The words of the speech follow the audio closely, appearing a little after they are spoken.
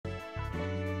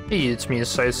Hey, it's me,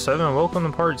 Size 7. Welcome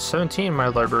to part 17 of my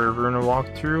Library of Ruina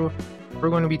walkthrough. We're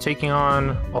going to be taking on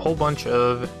a whole bunch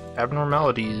of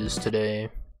abnormalities today.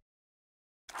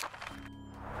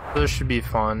 This should be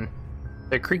fun.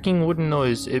 That creaking wooden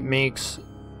noise it makes,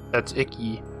 that's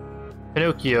icky.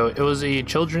 Pinocchio. It was a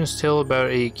children's tale about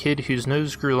a kid whose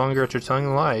nose grew longer after telling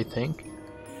a lie, I think.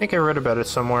 I think I read about it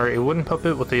somewhere. A wooden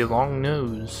puppet with a long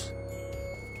nose.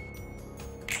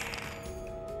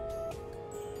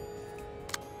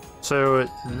 So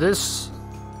this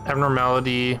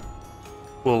abnormality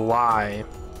will lie,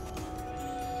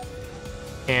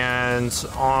 and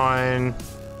on,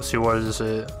 let's see, what is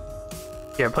it?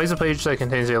 Yeah, it plays a page that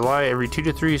contains a lie every 2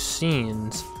 to 3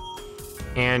 scenes,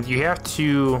 and you have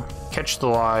to catch the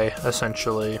lie,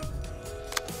 essentially.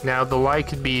 Now the lie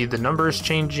could be the numbers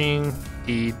changing,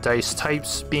 the dice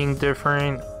types being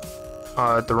different,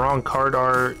 the wrong card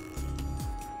art.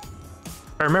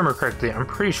 If I remember correctly, I'm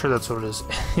pretty sure that's what it is.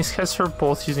 These guys are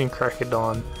both using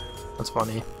Crackodon. That's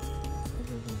funny.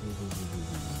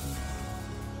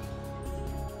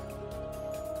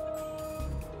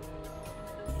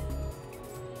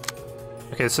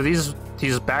 Okay, so these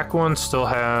back ones still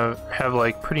have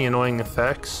like pretty annoying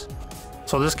effects.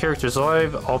 So this character's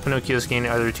alive. All Pinocchios gain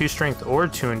either 2 strength or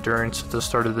 2 endurance at the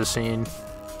start of the scene.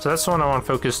 So that's the one I want to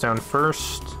focus down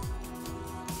first.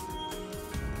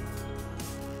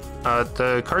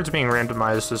 The cards being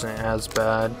randomized isn't as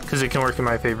bad, because it can work in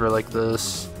my favor like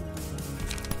this.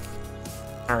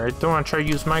 Alright, don't want to try to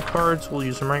use my cards, we'll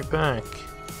use them right back.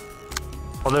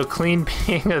 Although clean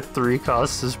being a 3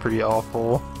 cost is pretty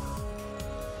awful.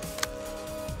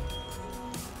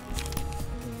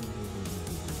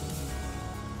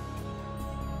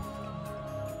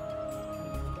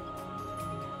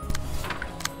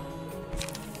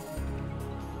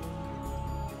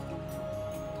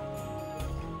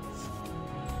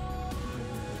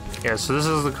 Yeah, so this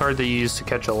is the card they use to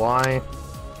catch a lie.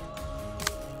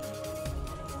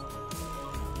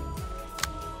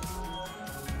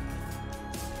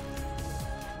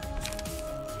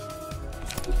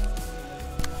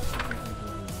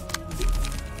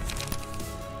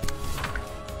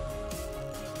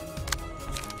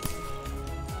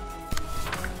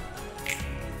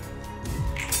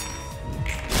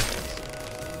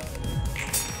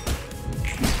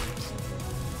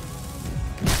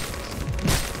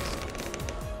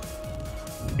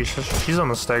 She's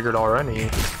almost staggered already.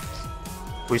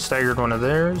 We staggered one of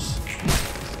theirs.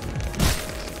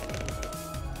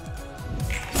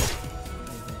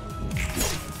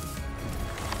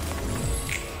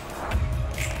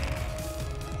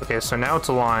 Okay, so now it's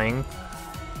lying.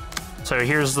 So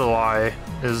here's the lie,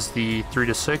 is the 3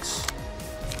 to 6.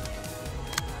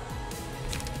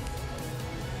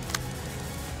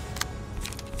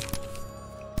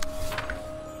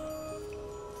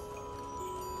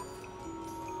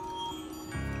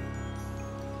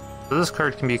 So this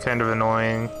card can be kind of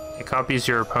annoying. It copies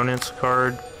your opponent's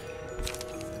card.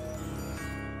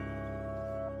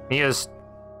 He has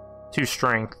 2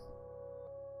 strength.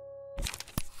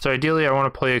 So ideally I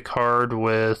want to play a card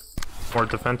with more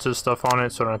defensive stuff on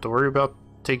it so I don't have to worry about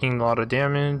taking a lot of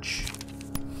damage.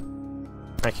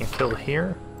 I can kill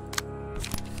here.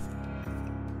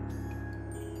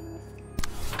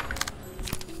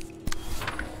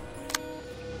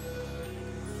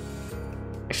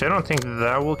 Actually, I don't think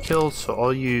that will kill, so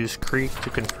I'll use Creek to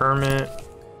confirm it.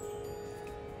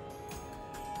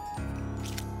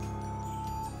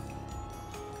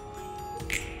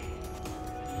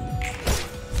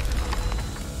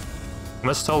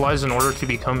 Must tell lies in order to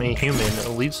become a human.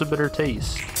 It leaves a bitter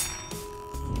taste.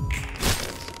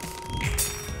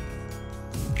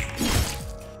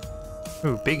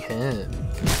 Ooh, big hit.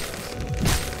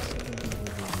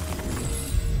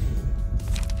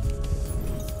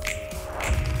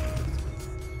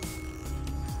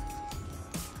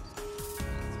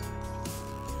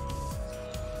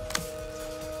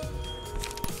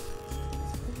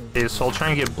 Okay, so I'll try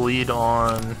and get bleed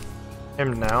on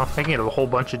him now. I can get a whole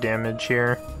bunch of damage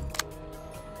here.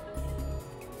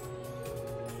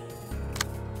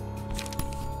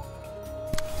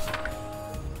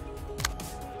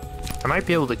 I might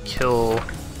be able to kill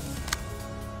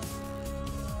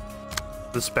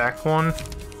this back one.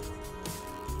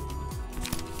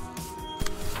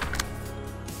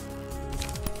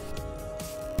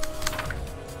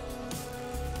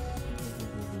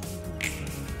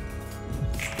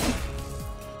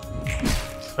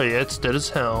 Oh yeah, it's dead as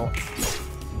hell.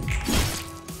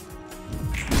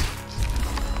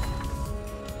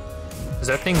 Is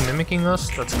that thing mimicking us?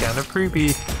 That's kind of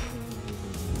creepy.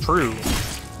 True.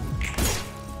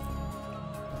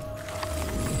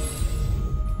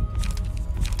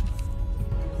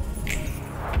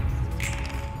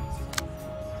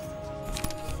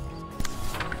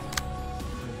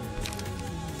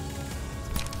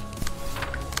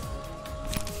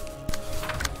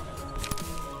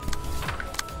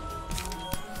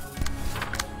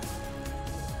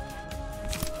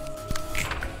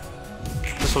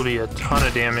 this will be a ton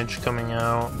of damage coming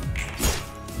out.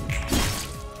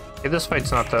 Okay, this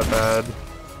fight's not that bad.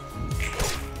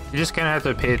 You just kind of have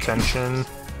to pay attention.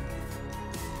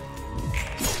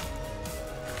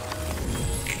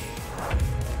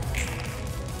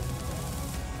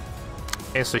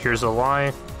 Okay, so here's a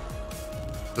lie.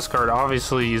 This card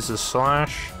obviously uses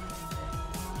slash.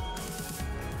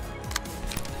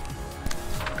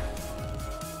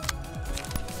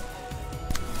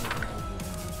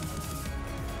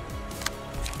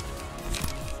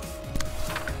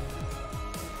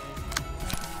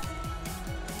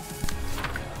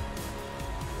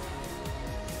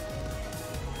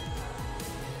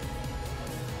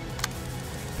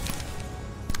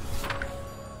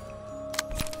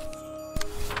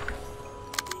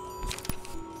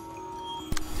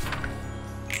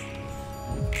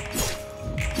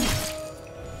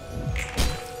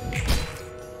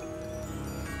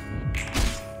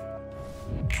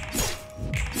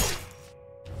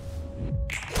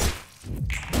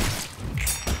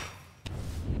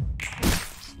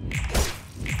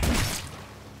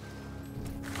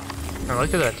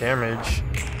 Look at that damage.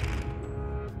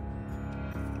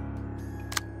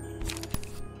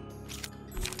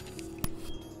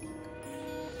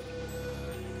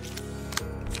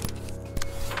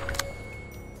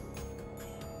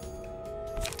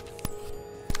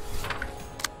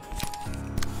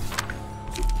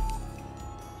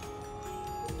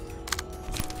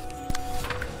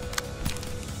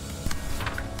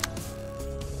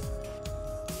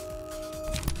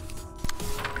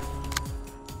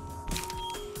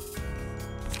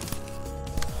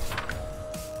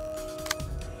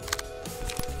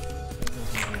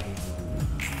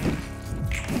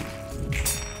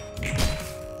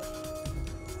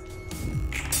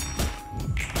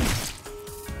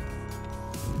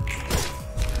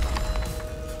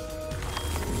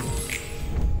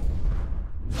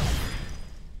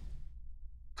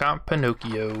 Got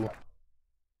Pinocchio.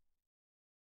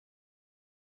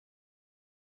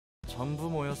 전부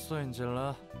모였어,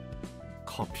 엔젤라.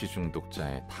 커피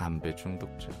중독자에 담배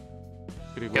중독자.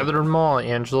 Gather them all,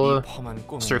 Angela.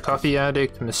 Mr. Coffee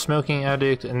Addict, Miss Smoking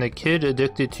Addict, and the kid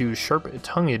addicted to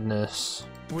sharp-tonguedness.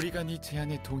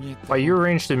 Why, you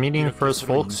arranged a meeting for us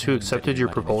folks who accepted your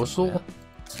proposal?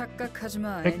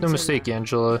 Make no mistake,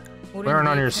 Angela. We aren't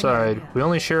on your side. We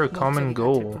only share a common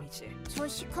goal.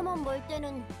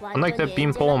 Unlike that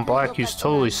beanpole in black who's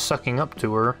totally sucking up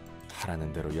to her.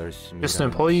 Just an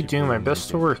employee doing my best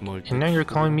to work, and now you're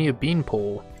calling me a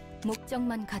beanpole.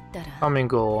 Common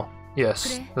goal.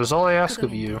 Yes, that's all I ask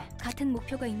of you.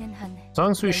 As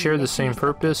long as we share the same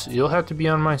purpose, you'll have to be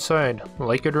on my side,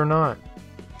 like it or not.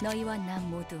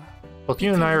 Both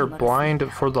you and I are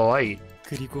blind for the light.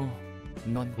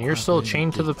 And you're still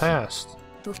chained to the past.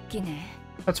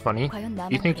 That's funny.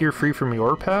 You think you're free from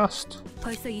your past?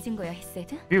 Have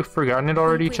you forgotten it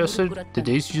already, Chesed? The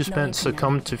days you spent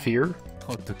succumbed to fear?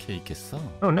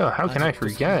 Oh no, how can I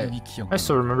forget? I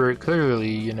still remember it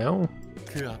clearly, you know?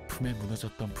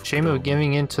 Shame of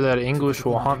giving in to that anguish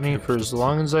will haunt me for as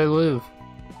long as I live.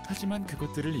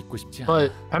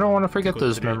 But I don't want to forget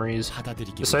those memories.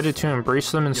 Decided to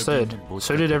embrace them instead.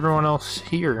 So did everyone else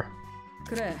here.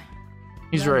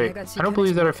 He's right. I don't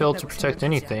believe that I failed to protect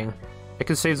anything. I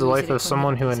could save the life of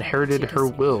someone who inherited her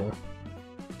will.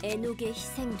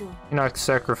 Enoch's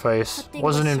sacrifice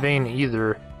wasn't in vain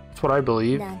either. That's what I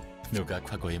believe.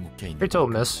 Great told,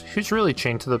 miss. Who's really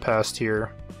chained to the past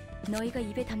here?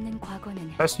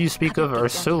 The past you speak of are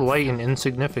so light and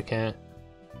insignificant.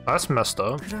 That's messed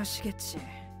up.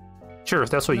 Sure, if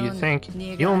that's what you think.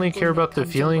 You only care about the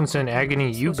feelings and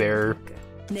agony you bear.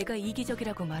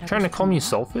 Trying to call me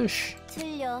selfish?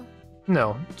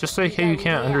 No, just like how you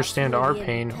can't understand our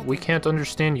pain, we can't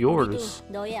understand yours.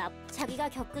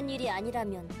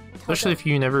 Especially if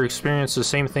you never experienced the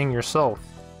same thing yourself.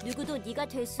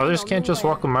 Others can't just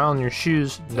walk a mile in your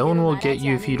shoes, no one will get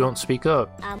you if you don't speak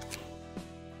up.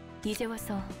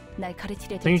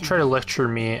 Then you try to lecture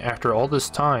me after all this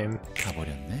time.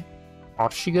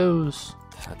 Off she goes.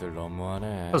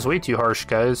 That was way too harsh,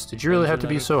 guys. Did you really have to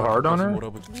be so hard on her?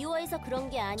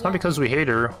 It's not because we hate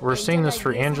her, we're saying this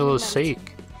for Angela's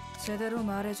sake.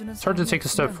 It's hard to take a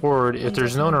step forward if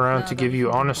there's no one around to give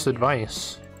you honest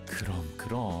advice.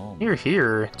 You're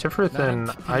here, Tifrith,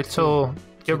 and I tell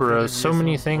Gebura so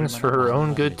many things for her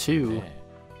own good too.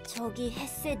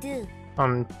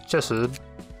 Chesed.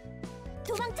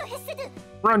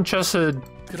 Run, Chesed!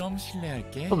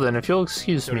 Well then, if you'll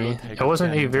excuse me, it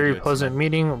wasn't a very pleasant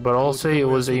meeting, but I'll say it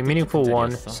was a meaningful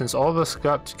one, since all of us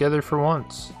got together for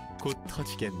once.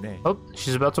 Oh,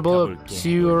 she's about to blow up.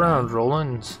 See you around,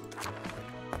 Roland.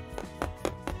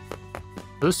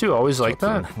 Those two always like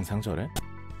that? 항상 저래?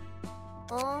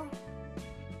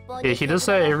 Yeah, he does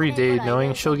that every day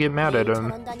knowing she'll get mad at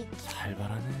him. 잘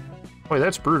바라네. Boy,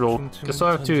 that's brutal. Guess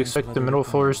I'll have to expect the middle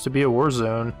floors to be a war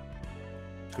zone.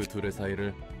 그 둘의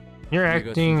사이를 You're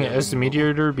acting as the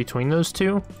mediator between those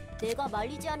two?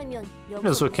 Who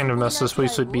knows what kind of mess this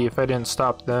place would be if I didn't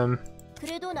stop them.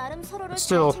 But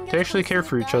still, they actually care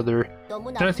for each other.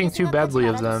 Don't think too badly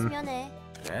of them.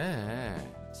 그래.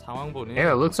 상황 보니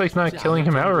Yeah, it looks like not killing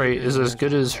him outright is as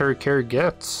good as her care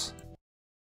gets.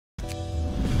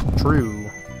 True.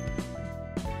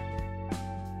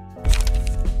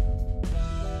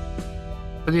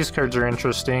 But these cards are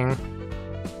interesting.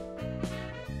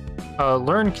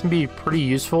 Learn can be pretty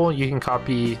useful. You can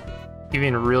copy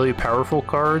even really powerful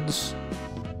cards.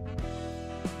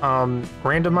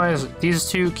 Randomize, these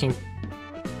two can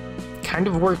kind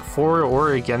of work for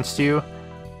or against you.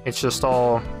 It's just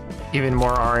all even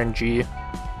more RNG.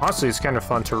 Honestly, it's kind of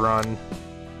fun to run.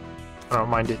 I don't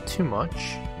mind it too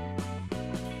much.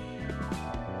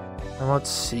 And let's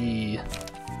see.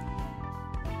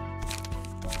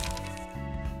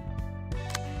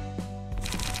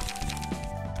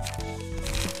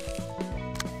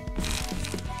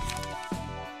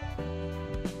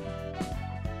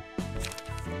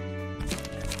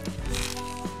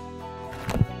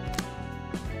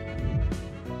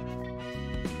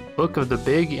 Book of the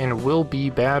Big and Will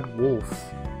Be Bad Wolf.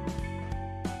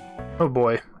 Oh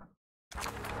boy.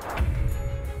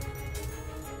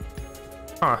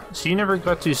 Huh, so you never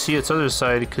got to see its other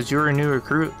side because you were a new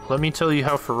recruit? Let me tell you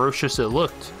how ferocious it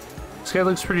looked. This guy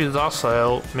looks pretty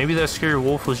docile. Maybe that scary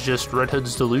wolf was just Red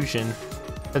Hood's delusion.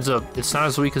 Heads up, it's not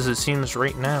as weak as it seems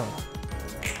right now.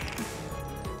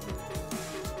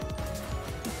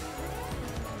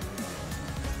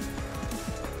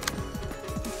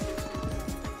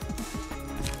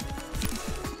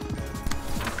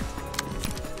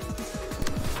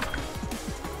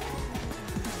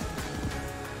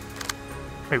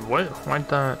 Wait, what? Why'd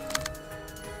that?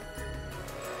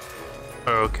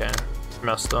 Oh, okay.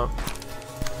 Messed up.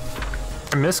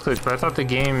 I misclicked, but I thought the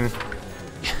game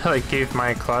like gave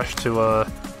my clash to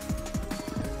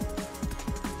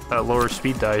that lower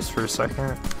speed dice for a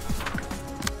second.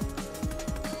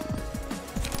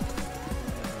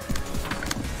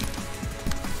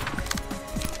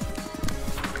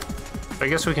 I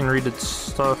guess we can read its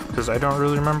stuff because I don't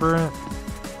really remember it.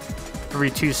 Every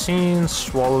 2 scenes,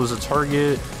 swallows a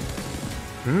target.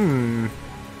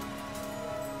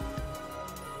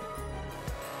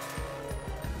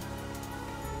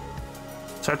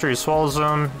 So after he swallows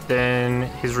them, then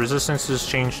his resistance is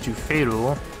changed to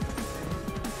fatal.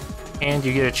 And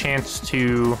you get a chance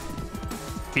to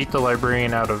beat the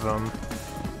librarian out of him.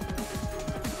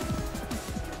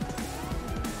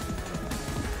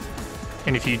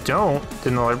 And if you don't,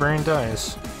 then the librarian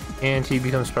dies. And he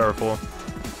becomes powerful.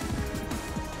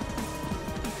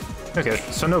 Okay,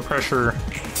 so no pressure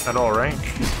at all, right?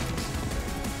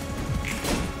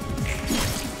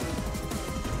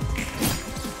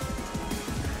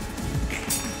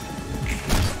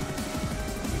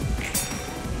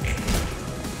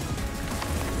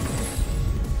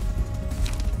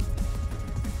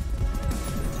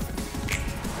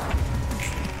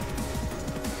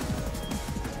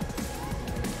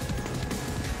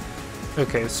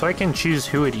 Okay, so I can choose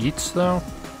who it eats, though.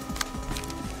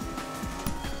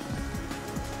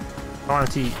 I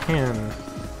want to eat him.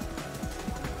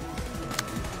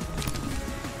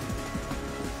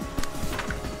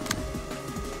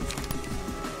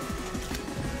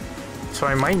 So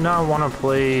I might not want to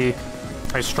play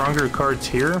my stronger cards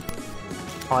here.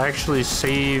 I'll actually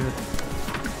save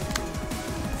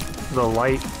the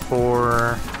light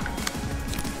for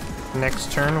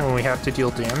next turn when we have to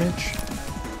deal damage.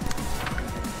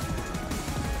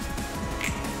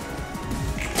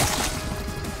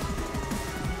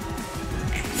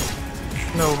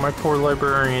 No, my poor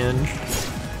librarian.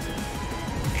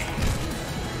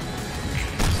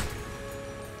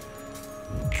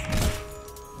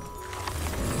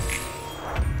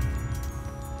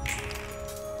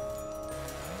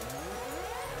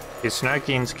 Okay, so now it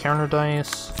gains counter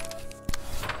dice.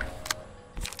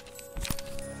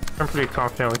 I'm pretty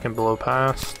confident we can blow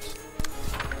past.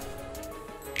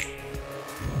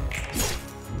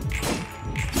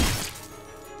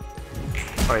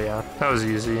 Oh yeah, that was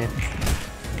easy.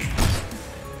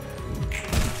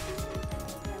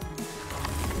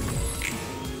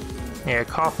 Yeah,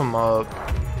 cough him up.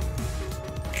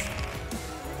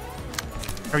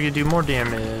 Or you do more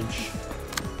damage.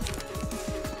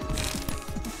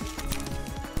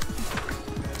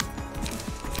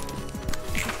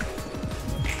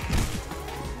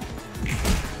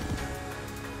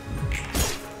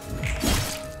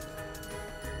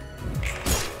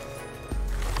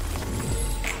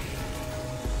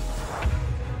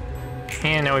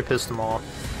 now we pissed them off.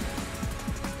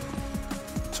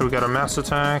 So we got a mass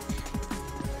attack.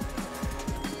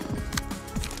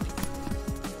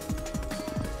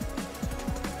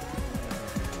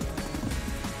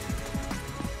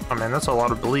 Oh man, that's a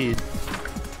lot of bleed.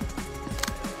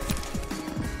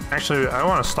 Actually, I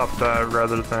want to stop that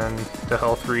rather than the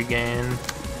health regain.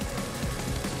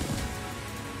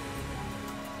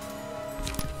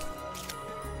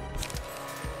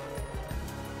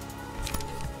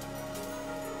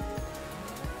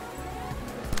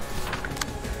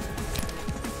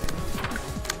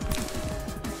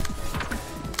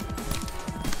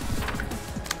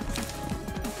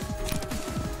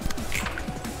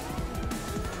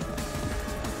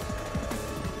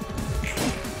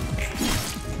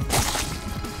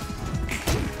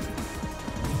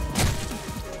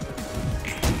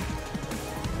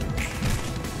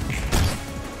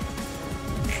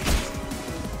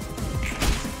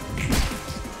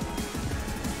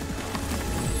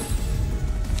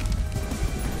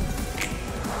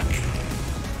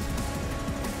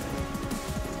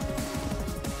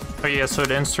 Oh yeah, so it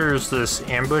enters this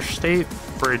ambush state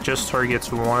where it just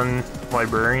targets one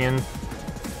librarian.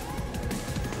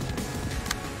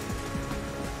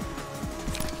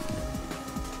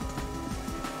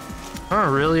 I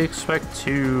don't really expect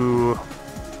to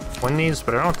win these,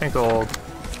 but I don't think they'll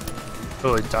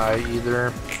really die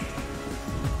either.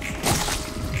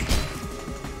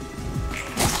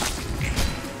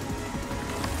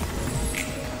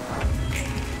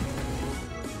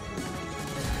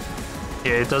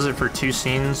 Yeah, it does it for 2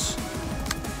 scenes.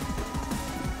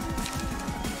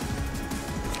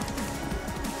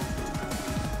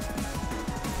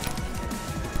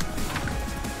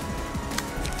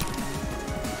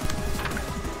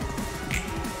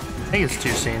 I think it's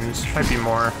 2 scenes. Might be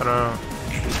more. I don't know.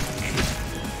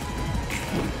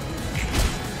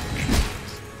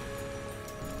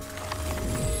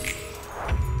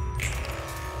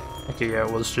 Okay, yeah,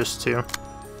 it was just 2.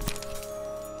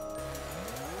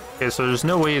 Okay, so there's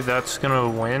no way that's gonna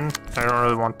win. I don't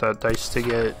really want that dice to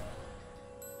get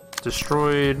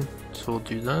destroyed, so we'll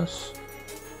do this.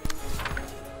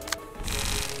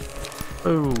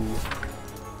 Oh.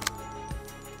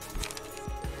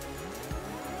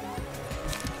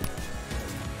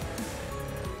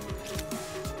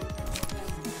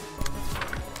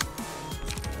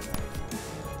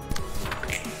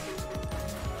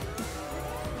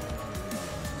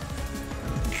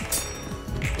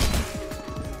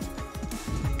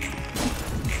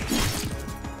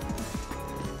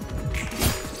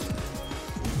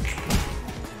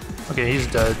 Okay, he's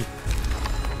dead.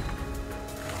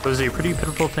 It was a pretty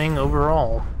pitiful thing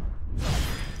overall.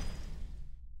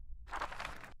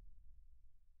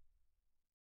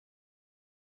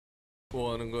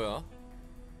 뭐 하는 거야?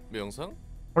 명상?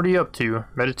 What are you up to?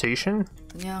 Meditation?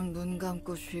 그냥 눈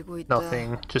감고 쉬고 있다.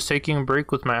 Nothing. Just taking a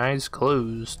break with my eyes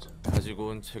closed. 가지고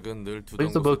온 책은 늘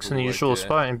Leave the books in the usual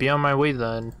spot and be on my way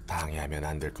then. 방해하면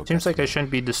안 될 것 Seems like I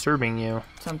shouldn't be disturbing you.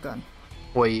 잠깐.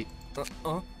 Wait.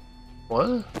 어?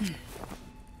 What?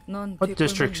 넌 What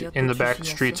district in the back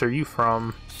streets are you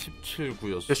from?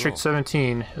 17구였어. District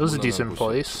 17. It was a decent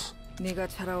place. 네가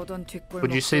자라오던 뒷골목.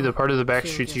 Would you say the part of the back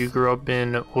streets you grew up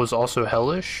in was also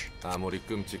hellish? 아무리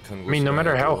끔찍한 I mean, no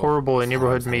matter how horrible a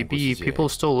neighborhood may be, people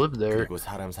still live there. 그리고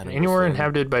사람 사는 Anywhere 곳은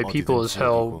inhabited by people is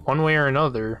hell, one way or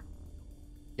another.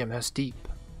 Damn, that's deep.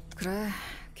 그래.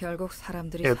 결국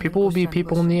사람들이 Yeah, people will be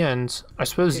people in the end. I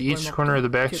suppose each corner of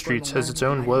the back streets has its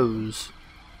own woes.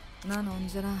 난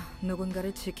언제나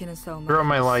누군가를 지키는 싸움을 Throughout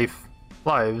my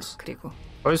lives, 그리고 I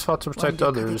always fought to protect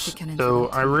others, though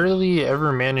I rarely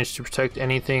ever managed to protect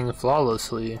anything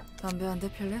flawlessly. 담배 한 대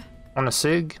필래? Want a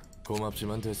cig?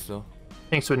 고맙지만 됐어.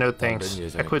 Thanks but no thanks.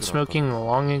 I quit smoking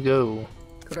long ago.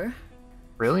 그래?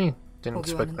 Really? Didn't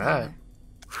expect that.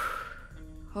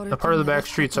 The part of the back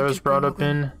streets I was brought up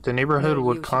in, the neighborhood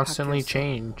would constantly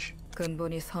change. I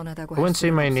wouldn't say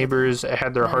my neighbors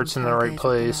had their hearts in the right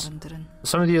place.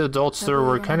 Some of the adults there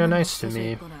were kinda nice to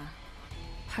me.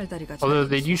 Although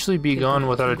they'd usually be gone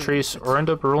without a trace or end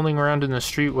up rolling around in the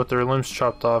street with their limbs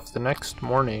chopped off the next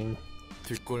morning.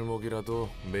 Sheesh,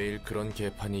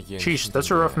 that's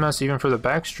a rough mess even for the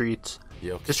back streets.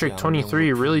 District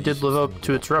 23 really did live up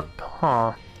to its rep,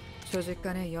 huh? It was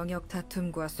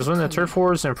when the turf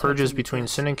wars and purges between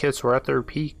syndicates were at their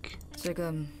peak.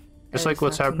 Just like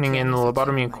what's happening in the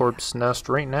Lobotomy Corp's nest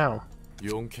right now.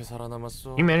 You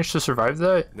managed to survive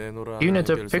that? Even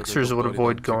adept fixers would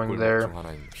avoid going there.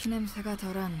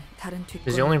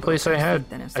 It's the only place I had.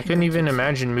 I couldn't even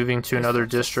imagine moving to another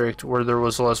district where there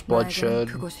was less bloodshed.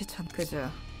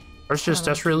 I I was just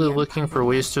desperately looking for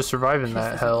ways to survive in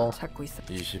that hell.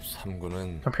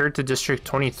 23구는 Compared to District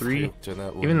 23,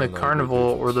 even the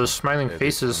carnival or those smiling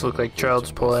faces look like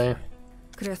child's play.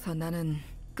 그래서 나는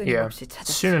Yeah, 끊임없이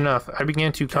soon enough, I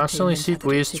began to constantly seek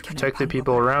ways to protect the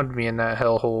people around me in that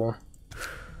hellhole.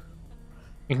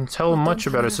 You can tell much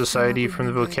about a society from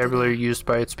the vocabulary used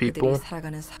by its people.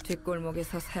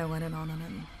 뒷골목에서 사용하는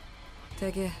언어는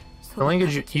되게 The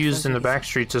language used in the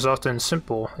backstreets is often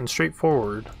simple and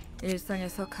straightforward.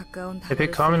 일상에서 가까운 They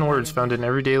pick common words found in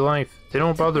everyday life. They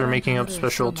don't bother making up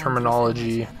special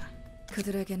terminology.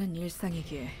 그들에게는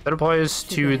일상이기에 That applies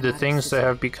to the things that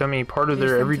have become a part of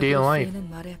their everyday life.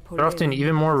 They're often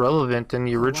even more relevant than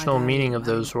the original meaning of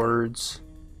those words.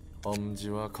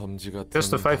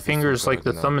 Just the 5 fingers like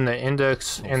the thumb and the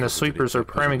index and the sweepers are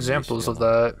prime examples of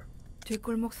that.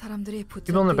 뒷골목 사람들이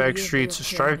People in the back streets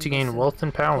strive to gain wealth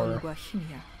and power.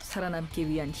 살아남기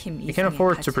위한 힘 They can't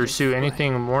afford to pursue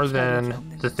anything more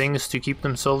than the things to keep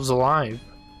themselves alive.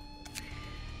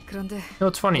 그런데 You know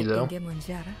what's funny though? 게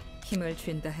뭔지 알아? 힘을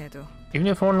쥔다 해도 Even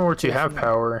if one were to have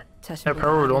power, that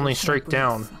power would only strike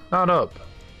down, not up.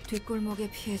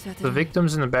 뒷골목의 피해자들은 The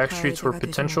victims in the back streets were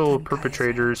potential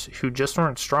perpetrators who just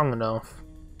weren't strong enough.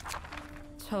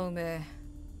 처음에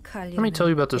Let me tell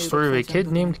you about the story of a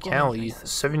kid named Callie,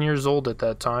 7 years old at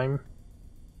that time.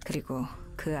 그리고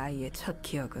그 아이의 첫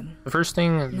기억은 The first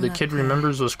thing the kid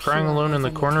remembers was crying alone in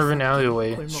the corner of an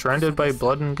alleyway, surrounded by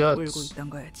blood and guts.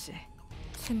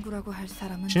 친구라고 할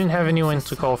사람은 She didn't have anyone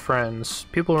to call friends.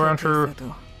 People around her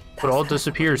would all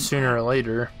disappear sooner or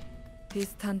later.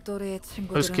 비슷한 또래의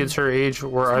Those 친구들은 kids her age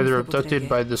were either abducted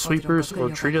by the sweepers or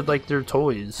treated like their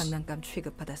toys. 장난감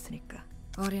취급받았으니까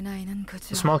어린아이는 그저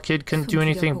The small kid couldn't do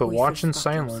anything but watch in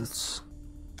silence.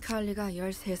 칼리가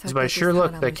 13살 It's by sheer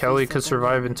luck that Callie could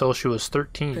survive until she was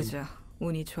 13. 그저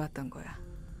운이 좋았던 거야.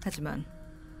 하지만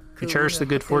To cherish the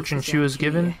good fortune she was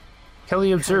given,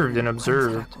 Callie observed and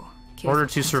observed, in order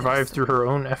to survive through her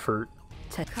own effort.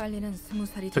 So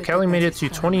Callie made it to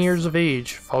 20 years of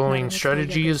age, following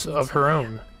strategies of her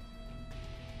own.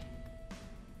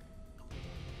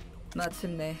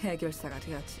 마침내 해결사가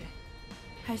되었지.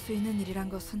 할 수 있는 일이란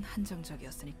것은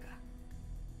한정적이었으니까.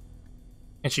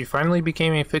 And she finally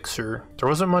became a fixer. There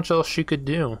wasn't much else she could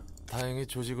do. 다행히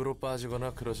조직으로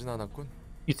빠지거나 그러진 않았군.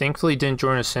 You thankfully didn't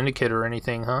join a syndicate or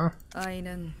anything, huh?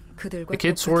 아이는 그들과 The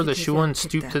kid swore that she wouldn't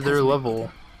stoop to their level.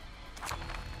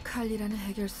 칼리라는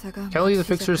해결사가 Callie the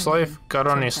fixer's life got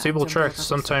on a stable track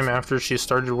sometime after she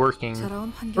started working.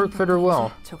 Work fit her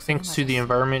well, thanks to the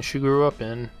environment she grew up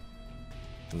in.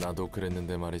 나도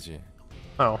그랬는데 말이지.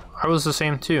 Oh, I was the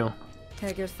same too.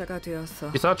 해결사가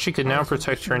되어서 She thought she could now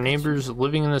protect her neighbors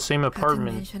living in the same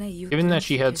apartment, given that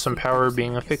she had some power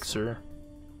being a fixer.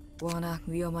 워낙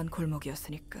위험한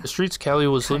골목이었으니까. The streets Callie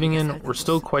was living in were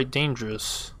still quite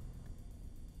dangerous.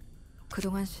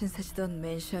 그동안 신세지던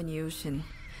맨션 이웃인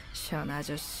션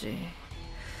아저씨.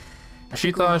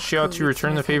 She thought she ought to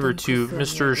return the favor to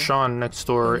Mr. Sean next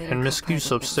door and Miss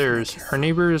Goose upstairs, her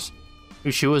neighbors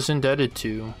who she was indebted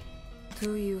to.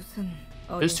 두 이웃은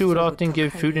Those two would often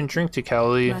give food and drink to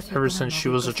Callie ever since she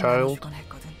was a child.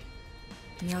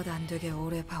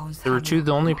 They were two of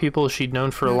the only people she'd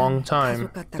known for a long time.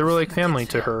 They were like family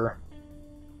to her.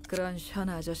 그런 션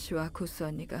아저씨와 구스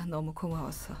언니가 너무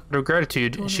고마워서. Out of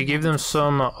gratitude, she gave them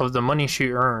some of the money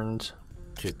she earned.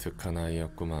 기특한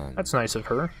아이였구만. That's nice of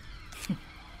her. You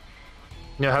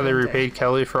know how they repaid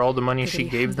Callie for all the money she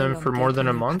gave them for more than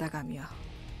a month?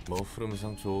 뭐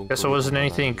흐름상 좋은. Guess it wasn't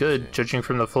anything good, judging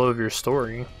from the flow of your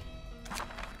story.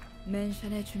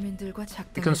 맨션의 주민들과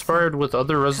They conspired with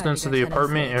other residents of the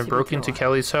apartment and broke into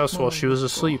Callie's house while she was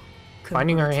asleep,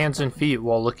 finding her hands and feet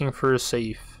while looking for a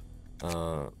safe.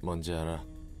 뭔지 알아.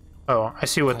 Oh, I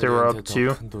see what they were up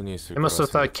to. They must have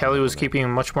thought Callie was keeping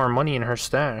much more money in her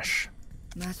stash.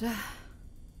 맞아.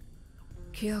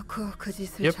 기어코 그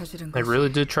짓을 Yep, 저지른 they 거지. really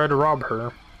did try to rob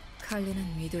her. 칼리는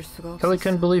믿을 수가 Callie 없었어.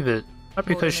 couldn't believe it. Not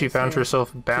because she found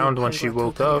herself bound when she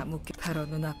woke up. 바로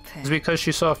눈앞에. It's because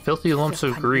she saw filthy lumps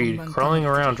of greed crawling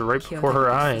around right before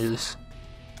her eyes.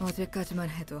 어제까지만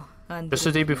해도 안 Just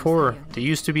the day before, they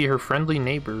used to be her friendly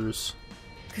neighbors.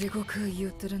 그리고 그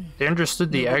이웃들은 They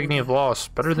understood the agony of loss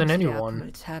better than anyone.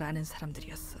 아픔을 잘 아는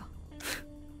사람들이었어.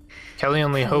 Callie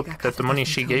only hoped that the money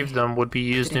she gave them would be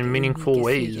used in meaningful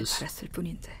ways.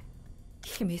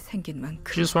 힘이 생긴 만큼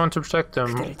She just wanted to protect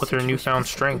them with her newfound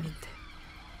strength.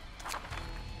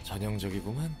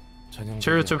 전형적이구만.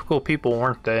 Stereotypical people,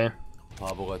 weren't they?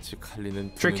 바보같이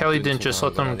칼리는. Sure, Callie didn't just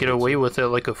let them get away with it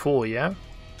like a fool, yeah?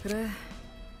 그래.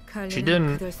 She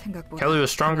didn't. Callie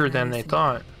was stronger than they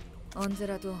thought.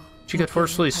 She could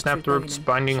forcefully snap the ropes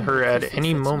binding her at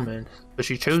any moment, but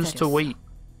she chose to wait.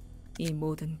 이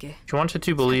모든 게 She wanted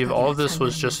to believe all of this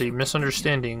was just a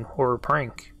misunderstanding or a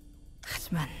prank.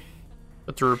 하지만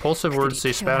But the repulsive words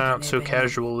they spat out so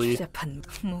casually,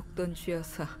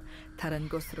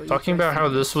 talking about how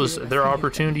this was their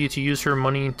opportunity to use her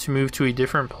money to move to a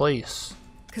different place.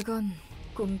 It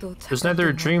was neither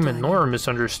a dream nor a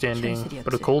misunderstanding,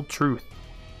 but a cold truth.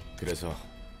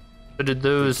 But did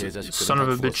those son of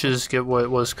a bitches get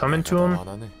what was coming to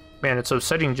them? Man, it's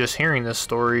upsetting just hearing this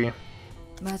story.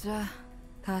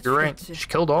 You're right, she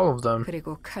killed all of them.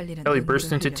 Kelly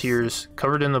burst into tears,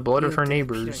 covered in the blood of her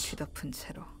neighbors.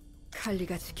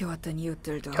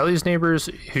 Kelly's neighbors,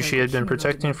 who she had been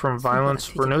protecting from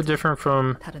violence, were no different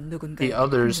from the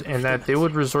others in that they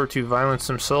would resort to violence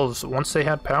themselves once they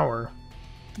had power.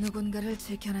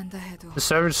 The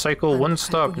savage cycle wouldn't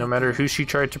stop no matter who she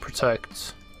tried to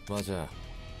protect.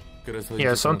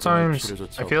 Yeah, sometimes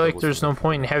I feel like there's no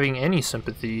point in having any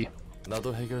sympathy. I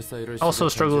also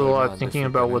struggled a lot thinking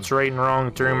about what's right and wrong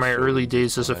during my early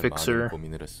days as a fixer.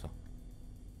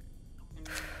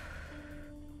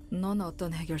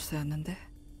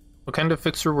 What kind of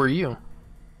fixer were you?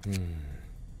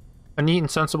 A neat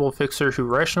and sensible fixer who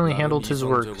rationally handled his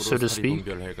work, so to speak.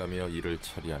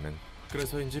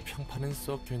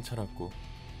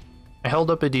 I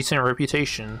held up a decent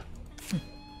reputation.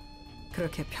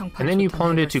 And then you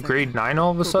plummeted to grade 9 all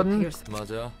of a sudden?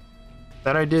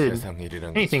 That I did.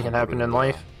 Anything can happen in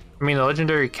life. I mean, the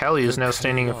legendary Callie is now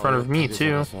standing in front of me,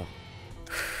 too.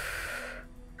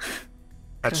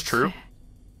 That's true.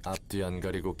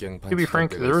 To be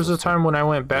frank, there was a time when I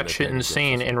went batshit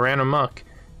insane and ran amok.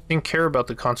 Didn't care about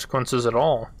the consequences at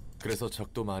all. I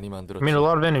made a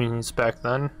lot of enemies back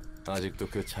then.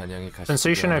 The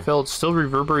sensation I felt still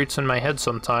reverberates in my head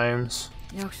sometimes.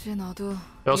 You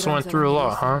also went through a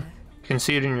lot, huh? I can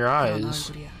see it in your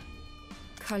eyes.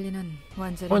 I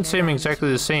wouldn't say I'm exactly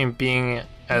the same being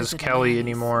as Callie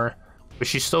anymore, but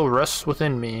she still rests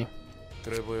within me.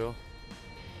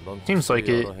 Seems like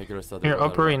it. You're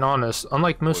upright and honest,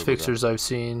 unlike most fixers I've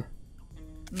seen.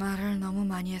 I've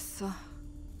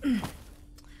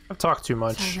talked too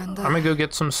much. I'm gonna go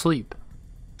get some sleep.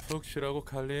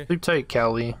 Sleep tight,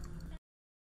 Callie.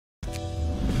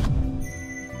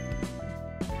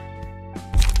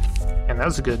 And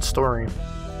that's a good story.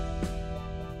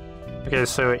 Okay,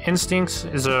 so Instincts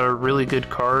is a really good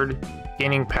card.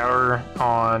 Gaining power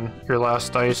on your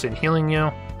last dice and healing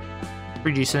you.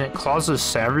 Pretty decent. Claws of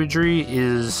Savagery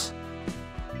is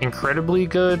incredibly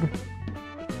good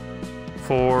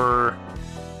for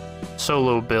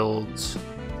solo builds.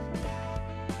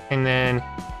 And then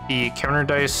the counter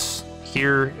dice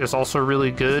here is also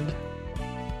really good.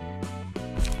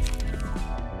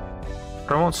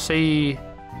 I won't say...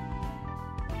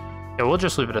 Yeah, we'll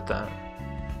just leave it at that.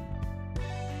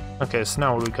 Okay, so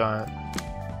now what we got?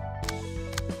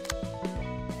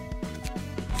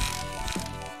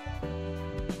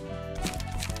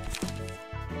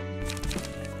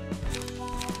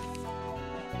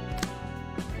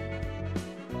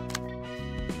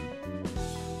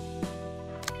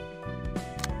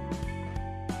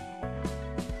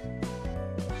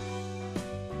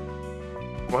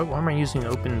 Why am I using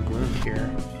open wound here?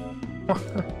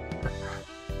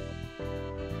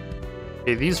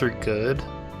 Okay, these are good.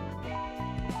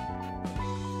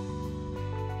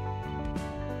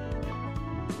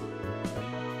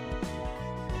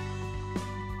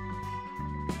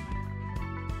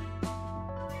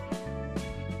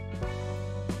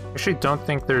 Actually don't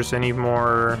think there's any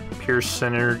more pure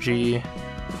synergy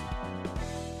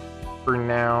for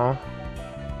now.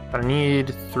 I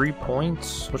need 3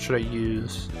 points. What should I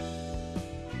use?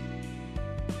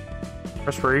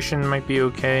 Respiration might be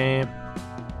okay.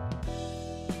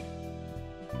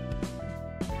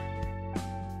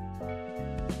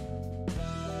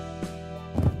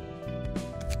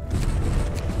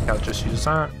 I'll just use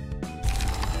that.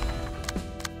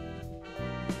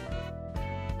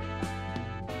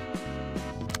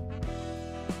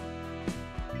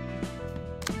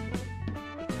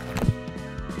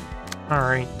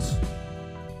 Alright.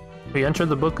 We enter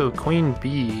the book of Queen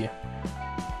Bee.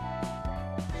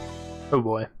 Oh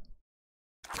boy.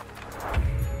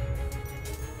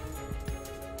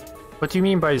 What do you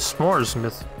mean by spores,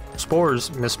 Miss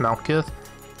Malkith?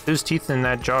 Those teeth in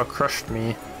that jaw crushed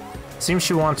me. It seems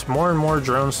she wants more and more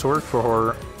drones to work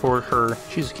for her.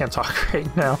 Jeez, I can't talk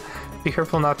right now. Be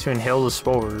careful not to inhale the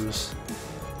spores.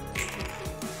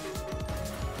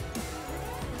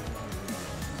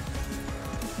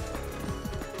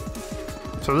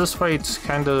 So this fight's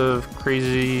kind of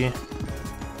crazy.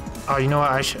 Oh, you know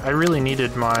what? I really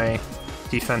needed my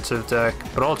defensive deck,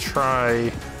 but I'll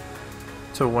try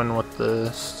to win with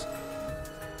this.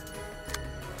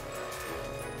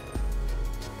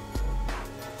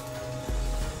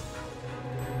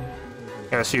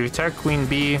 Yeah, so you attack Queen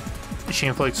Bee, she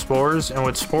inflicts spores, and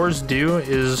what spores do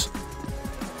is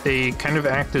they kind of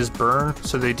act as burn,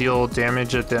 so they deal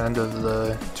damage at the end of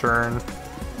the turn.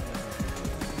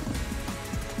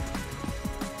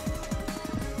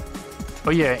 Oh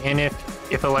yeah, and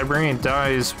if a librarian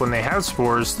dies when they have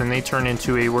spores, then they turn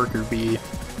into a worker bee.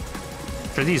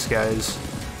 For these guys.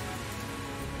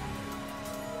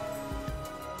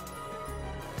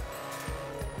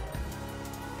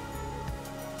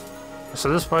 So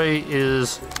this fight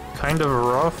is kind of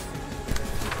rough.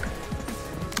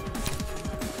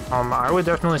 I would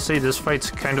definitely say this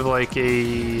fight's kind of like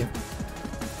a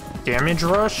damage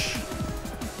rush.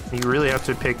 You really have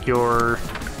to pick your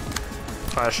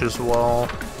clash as well.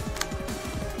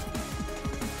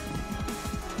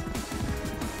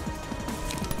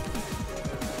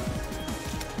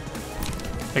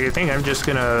 Like, I think I'm just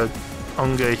gonna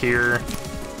Unga here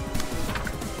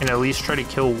and at least try to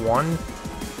kill one.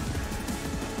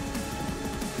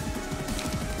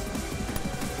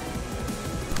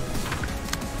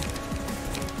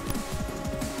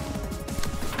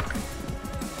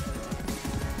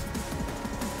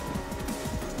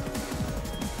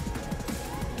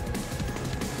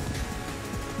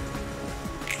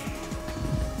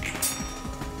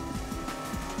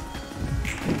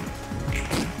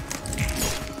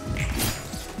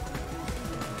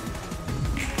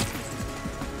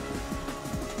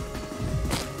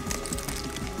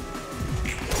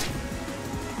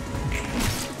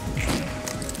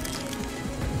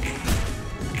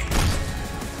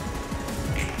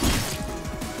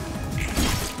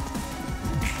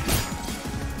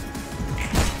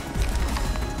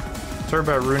 Sorry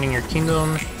about ruining your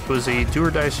kingdom. It was a do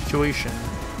or die situation.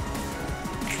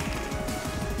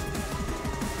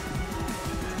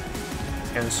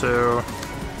 And so,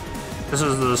 this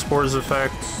is the spores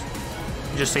effect.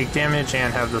 You just take damage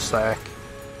and have the stack.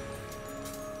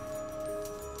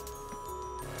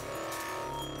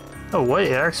 Oh, what?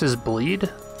 It acts as bleed?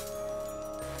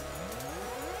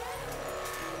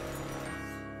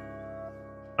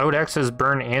 I would act as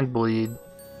burn and bleed.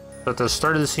 But at the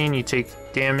start of the scene, you take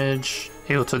damage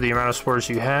equal to the amount of spores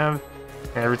you have,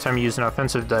 and every time you use an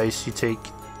offensive dice, you take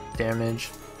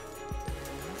damage.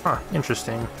 Huh,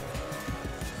 interesting.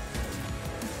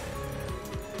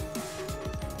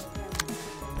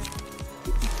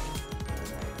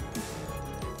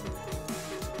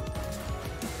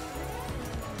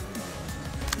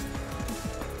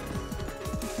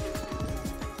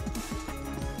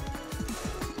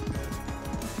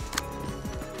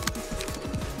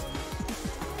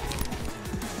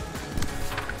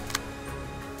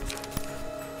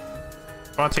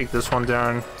 I'll take this one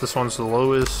down. This one's the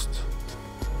lowest.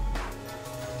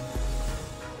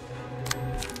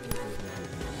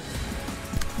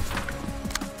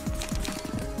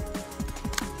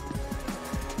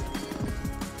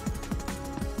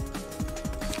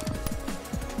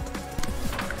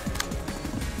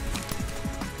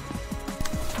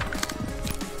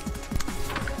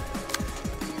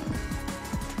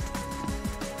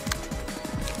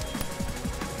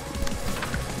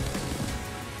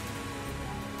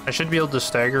 I should be able to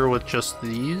stagger with just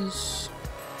these.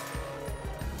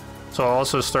 So I'll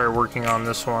also start working on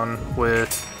this one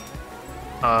with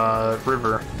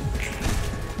River.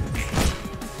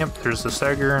 Yep, there's the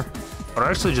stagger. But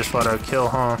I actually just flat out kill,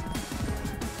 huh?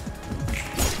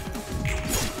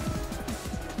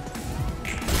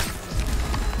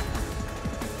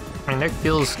 My neck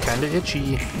feels kinda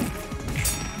itchy.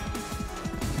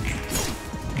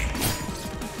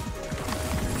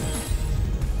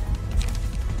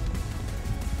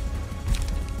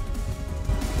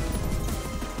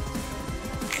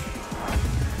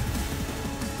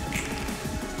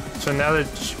 So now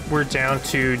that we're down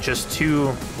to just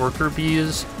 2 worker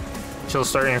bees, she'll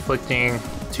start inflicting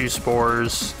 2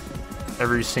 spores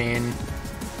every scene.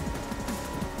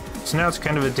 So now it's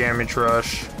kind of a damage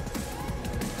rush.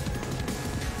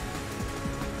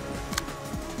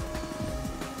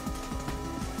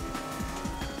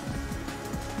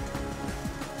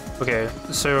 Okay,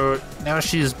 so now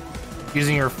she's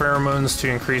using her pheromones to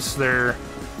increase their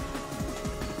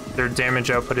damage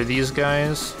output of these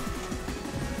guys.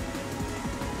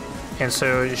 And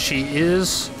so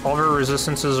all of her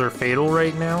resistances are fatal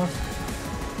right now.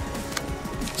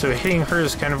 So hitting her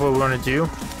is kind of what we want to do.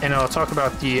 And I'll talk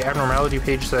about the abnormality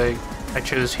page that I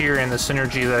chose here and the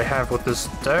synergy that I have with this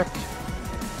deck.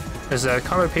 Is that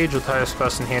combat page with highest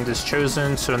cost in hand is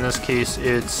chosen. So in this case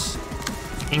it's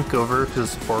ink over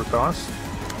because it's 4 cost.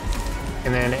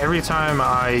 And then every time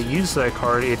I use that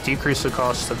card, it decreases the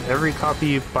cost of every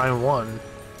copy by 1.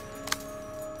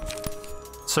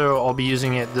 So I'll be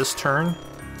using it this turn.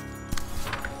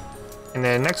 And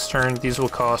then next turn, these will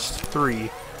cost 3.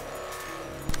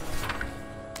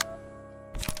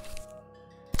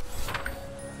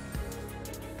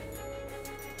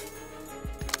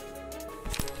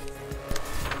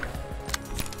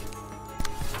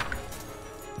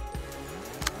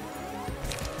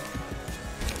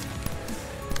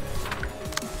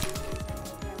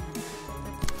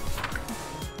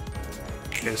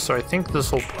 Okay, so I think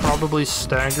this will probably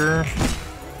stagger.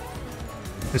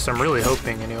 At least I'm really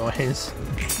hoping anyways.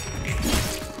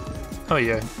 Oh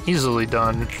yeah, easily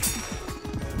done.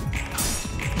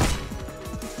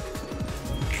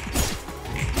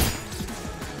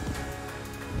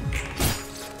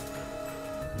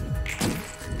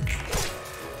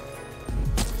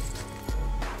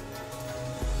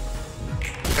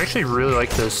 I actually really like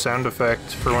the sound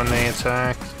effect for when they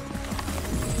attack.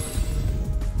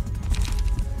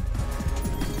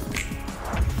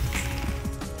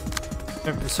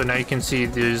 So now you can see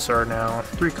these are now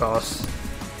 3 costs.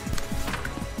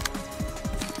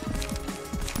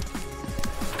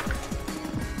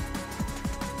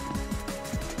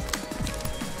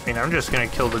 I mean, I'm just gonna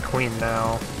kill the queen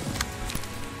now.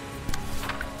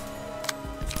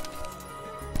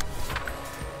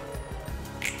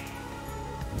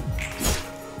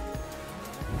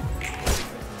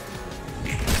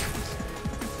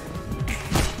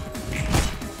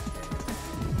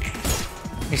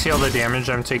 You see all the damage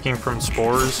I'm taking from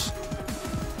spores?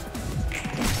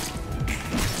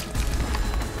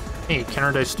 Hey,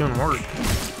 counter dice doing work.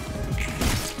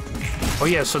 Oh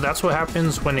yeah, so that's what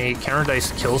happens when a counter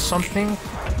dice kills something.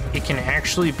 It can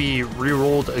actually be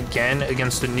re-rolled again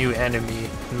against a new enemy.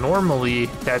 Normally,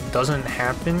 that doesn't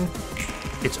happen.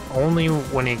 It's only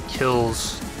when it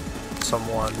kills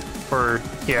someone. Or,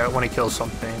 yeah, when it kills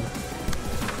something.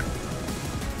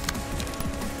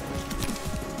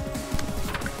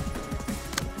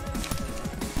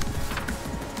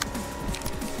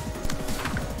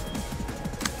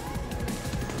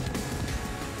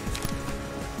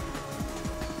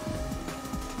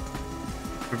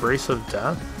 Embrace of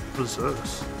Death? What is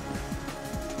this?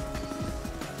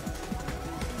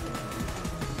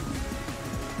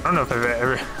 I don't know if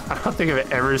I don't think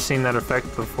I've ever seen that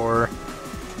effect before.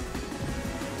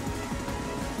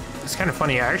 It's kind of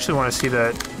funny. I actually want to see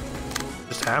that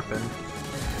just happen.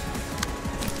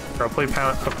 Or I'll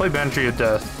play Boundary of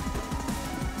Death.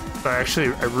 But I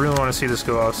really want to see this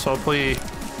go off. So I'll play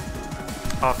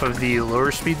off of the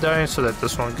lower speed die so that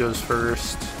this one goes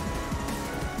first.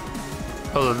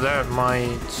 Although that might,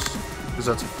 because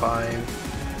that's a 5.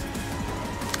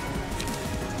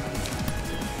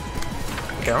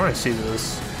 Okay, I want to see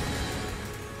this.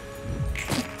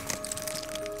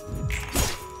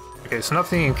 Okay, so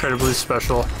nothing incredibly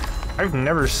special. I've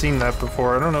never seen that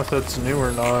before. I don't know if that's new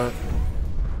or not.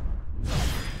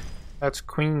 That's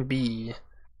Queen Bee.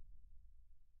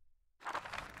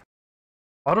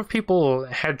 A lot of people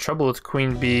had trouble with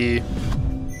Queen Bee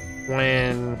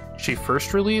when she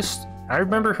first released. I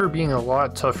remember her being a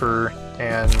lot tougher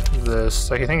than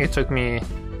this. Like, I think it took me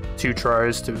 2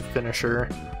 tries to finish her.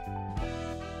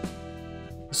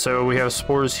 So we have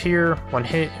spores here. 1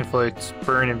 hit inflicts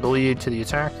burn and bleed to the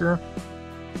attacker.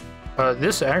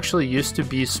 This actually used to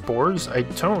be spores. I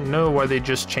don't know why they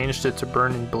just changed it to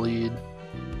burn and bleed.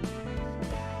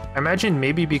 I imagine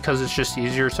maybe because it's just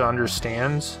easier to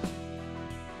understand.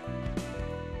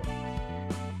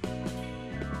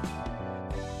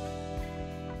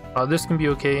 This can be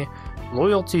okay.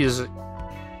 Loyalty is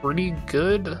pretty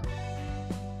good.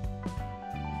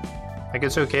 Like,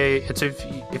 it's okay. It's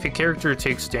if a character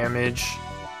takes damage.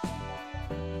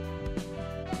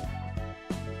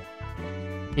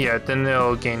 Yeah, then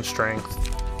they'll gain strength.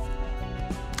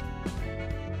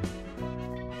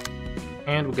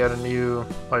 And we got a new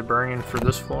librarian for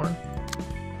this floor.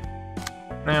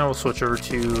 Now we'll switch over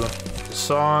to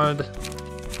Sod.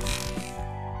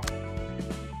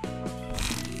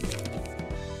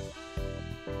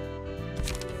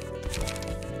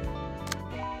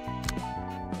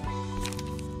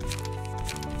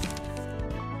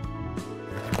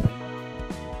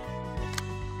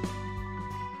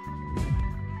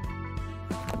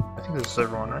 This is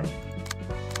everyone, right?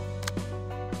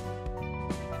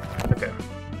 Okay.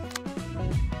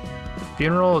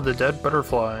 Funeral of the Dead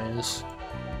Butterflies.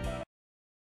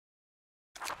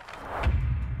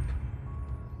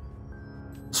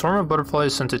 A swarm of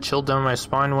butterflies sent a chill down my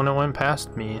spine when it went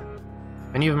past me.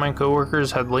 Many of my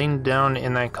coworkers had lain down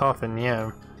in that coffin,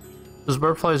 yeah. Those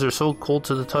butterflies are so cold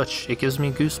to the touch, it gives me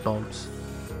goosebumps.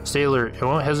 Stay alert, it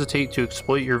won't hesitate to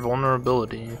exploit your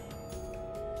vulnerability.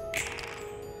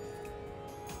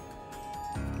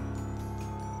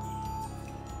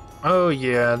 Oh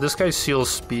yeah, this guy seals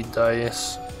speed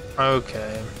dice.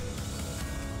 Okay.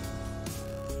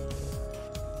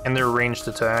 And they're ranged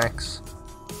attacks.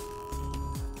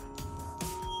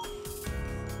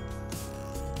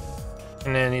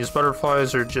 And then these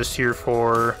butterflies are just here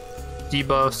for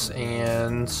debuffs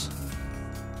and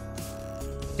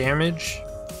damage.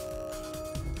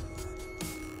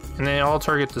 And they all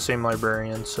target the same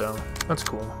librarian, so that's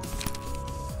cool.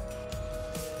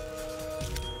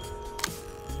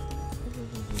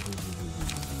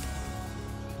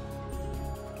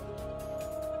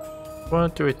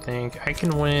 What do I think? I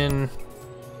can win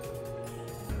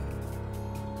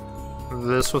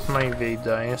this with my evade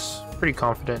dice. Pretty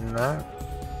confident in that.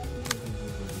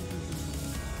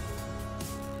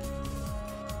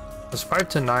 It's 5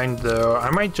 to 9 though. I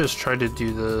might just try to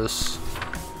do this.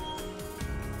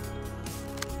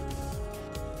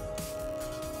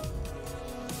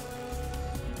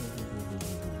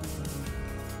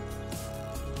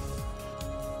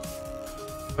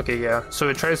 Okay, yeah. So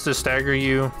it tries to stagger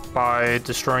you by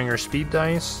destroying your speed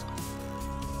dice.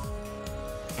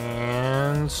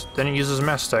 And then it uses a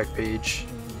mass stack page.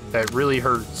 That really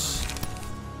hurts.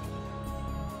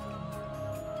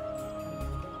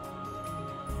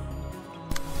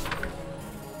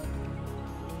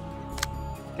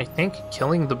 I think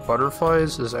killing the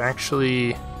butterflies is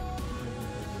actually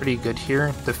pretty good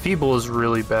here. The feeble is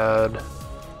really bad.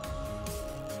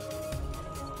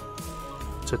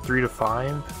 It's a 3 to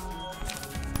 5.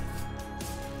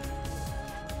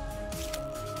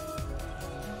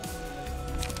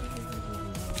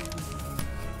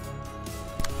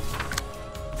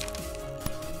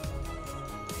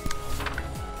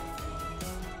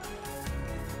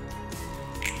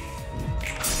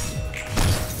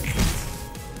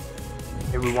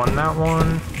 We won that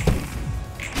one,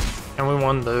 and we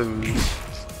won those.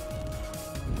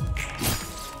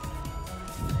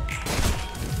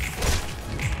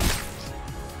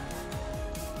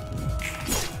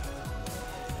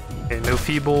 Okay, no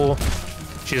feeble.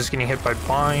 She's just getting hit by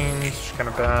blinds, which is kind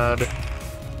of bad.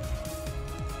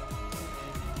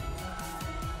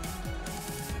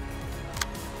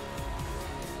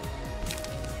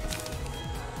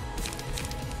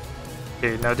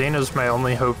 Okay, now Dana's my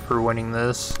only hope for winning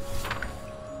this.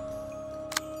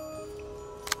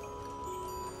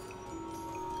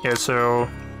 Yeah, so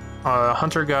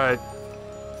Hunter got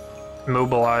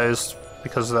immobilized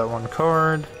because of that one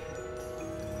card.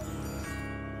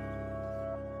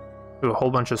 Do a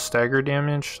whole bunch of stagger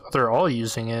damage. Oh, they're all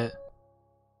using it.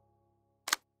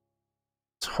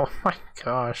 Oh my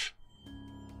gosh.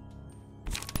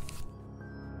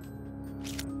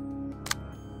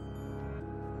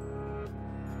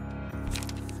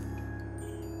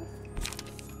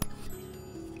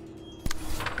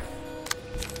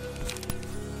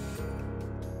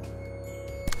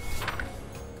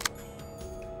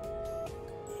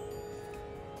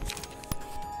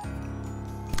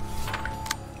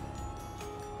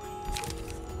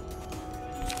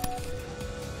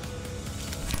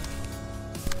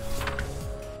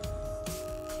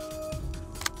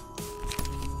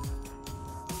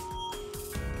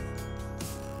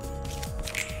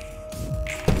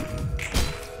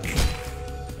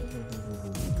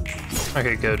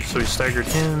 Okay, good. So we staggered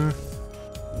him.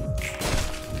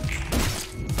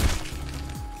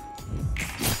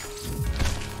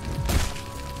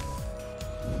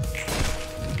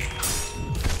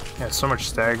 Yeah, so much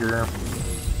stagger.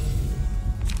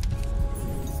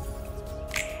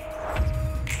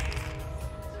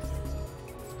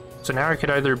 So now I could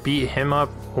either beat him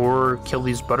up or kill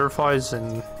these butterflies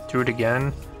and do it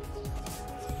again.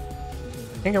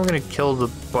 I think I'm gonna kill the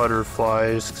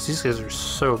butterflies because these guys are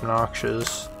so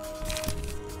obnoxious.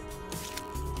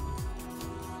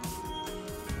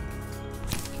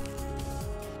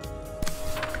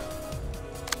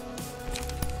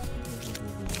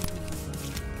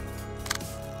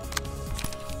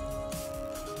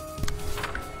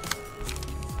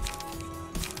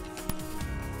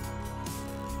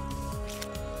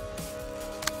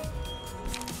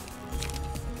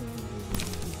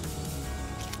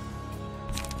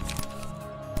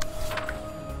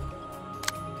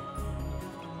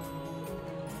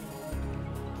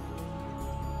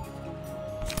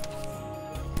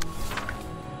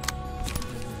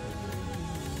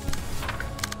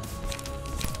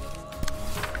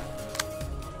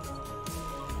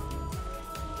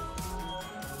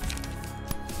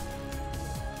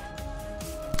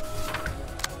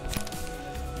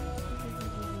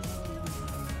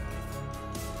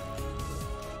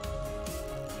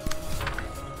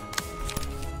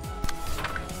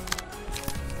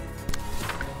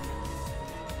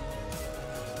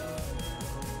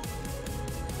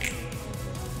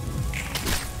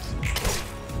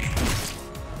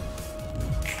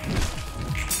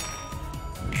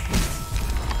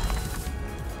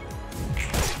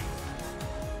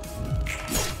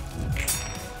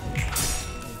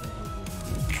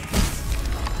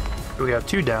 So we have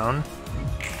 2 down.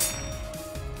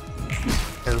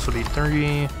 And this will be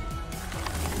 3.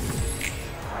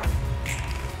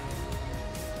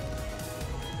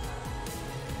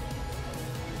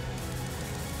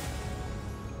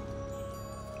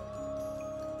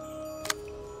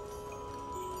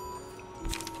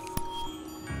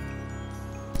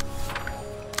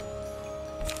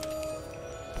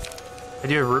 I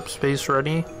do have rip space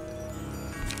ready.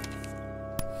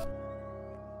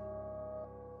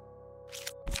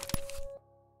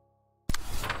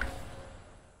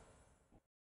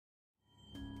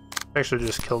 Actually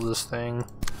just kill this thing.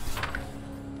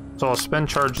 So I'll spend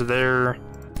charge there.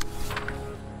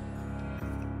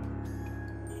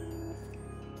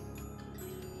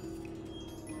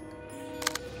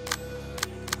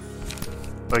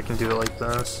 I can do it like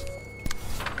this.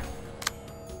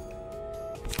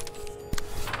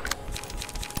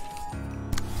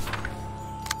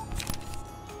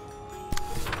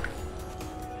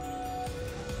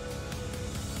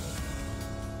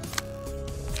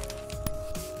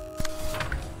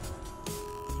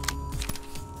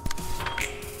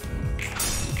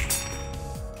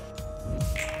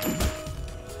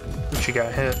 She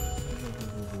got hit.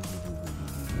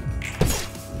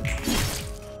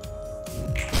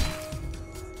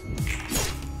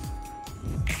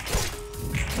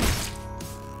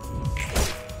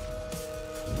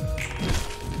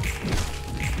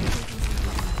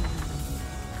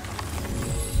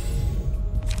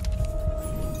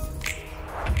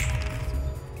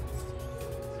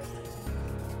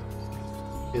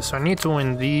 Okay, so I need to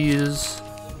win these.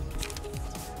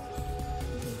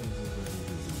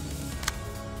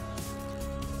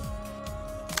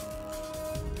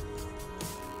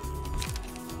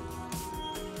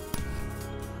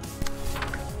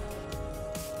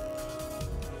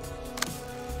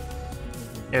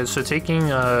 Yeah, so taking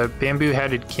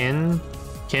Bamboo-Hatted Kim,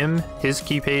 his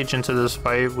key page into this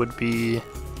fight would be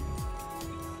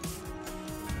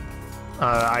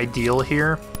ideal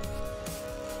here.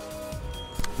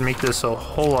 Make this a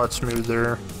whole lot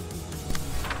smoother.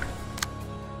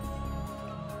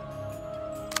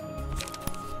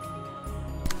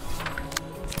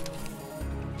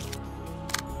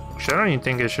 Actually, I don't even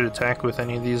think I should attack with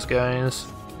any of these guys.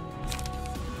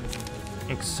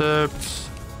 Except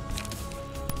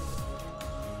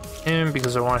him,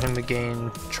 because I want him to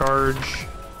gain charge.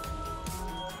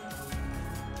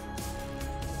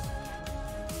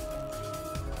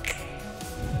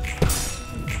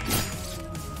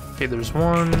 Okay, there's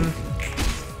 1,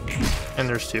 and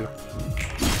there's 2.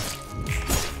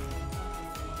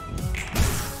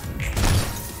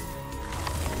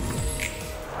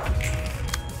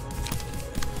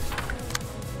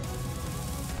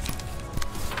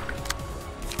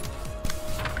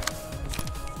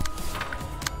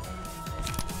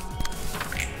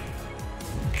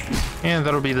 And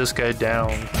that'll be this guy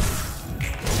down.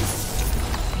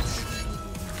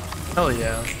 Hell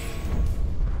yeah.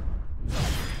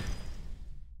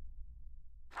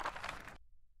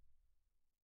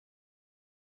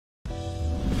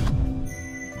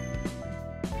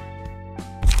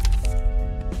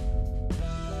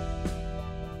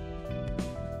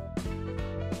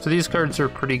 So these cards are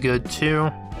pretty good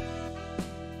too.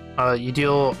 You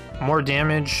deal more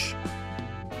damage.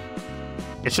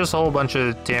 It's just a whole bunch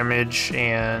of damage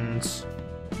and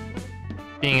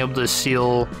being able to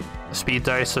seal speed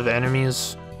dice of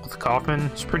enemies with Coffin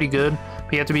is pretty good.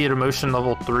 But you have to be at emotion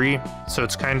level 3, so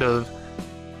it's kind of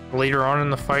later on in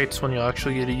the fights when you'll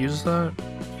actually get to use that.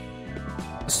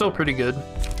 It's still pretty good.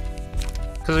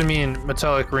 Because I mean,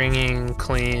 metallic ringing,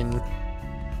 clean,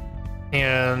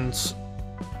 and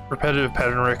repetitive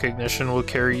pattern recognition will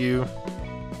carry you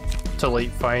to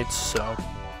late fights, so.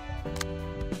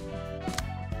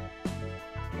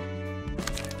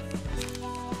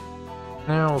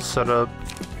 Now we'll set up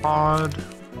Odd.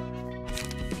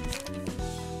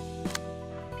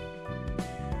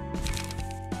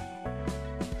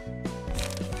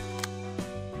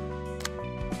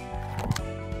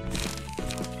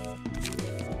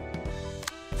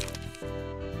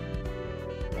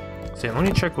 See, let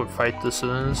me check what fight this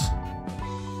is.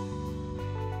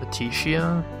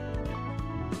 Laetitia.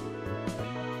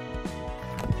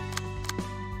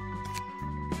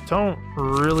 Don't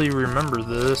really remember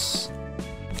this.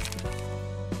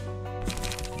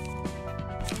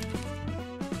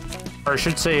 Or I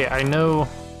should say, I know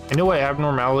what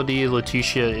Abnormality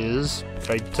Laetitia is,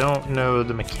 but I don't know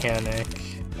the mechanic.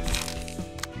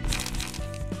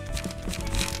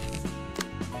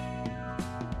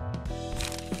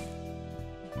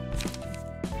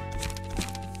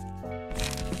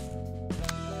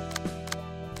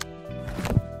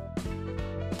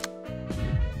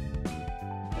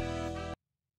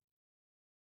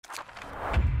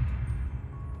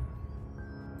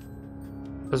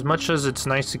 As much as it's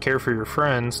nice to care for your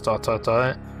friends, dot dot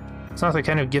dot, it's not the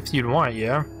kind of gift you'd want,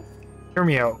 yeah? Hear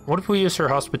me out. What if we use her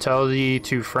hospitality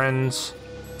to friends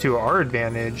to our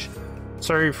advantage?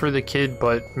 Sorry for the kid,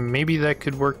 but maybe that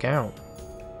could work out.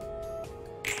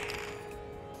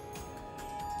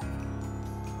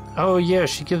 Oh yeah,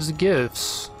 she gives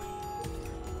gifts.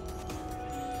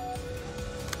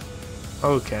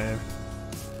 Okay.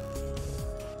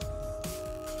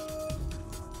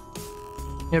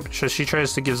 Yep, so she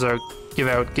tries to give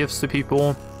out gifts to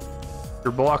people.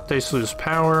 Your block dice lose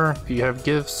power if you have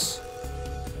gifts.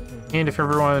 And if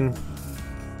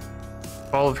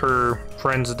all of her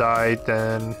friends die,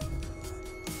 then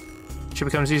she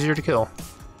becomes easier to kill.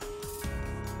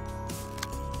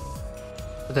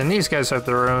 But then these guys have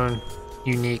their own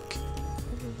unique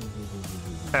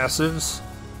passives.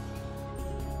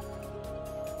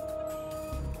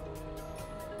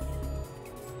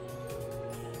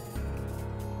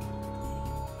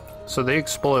 So they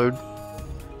explode.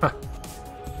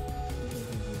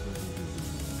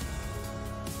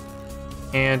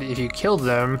 And if you kill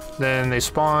them, then they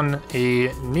spawn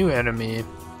a new enemy.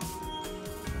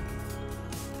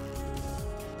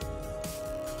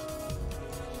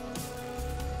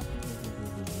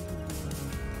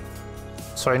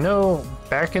 So I know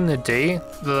back in the day,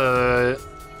 the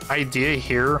idea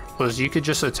here was you could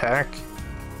just attack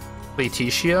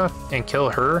Laetitia and kill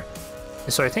her.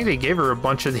 And so I think they gave her a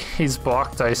bunch of these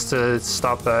block dice to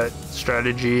stop that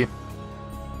strategy.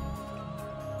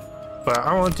 But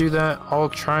I won't do that. I'll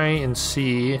try and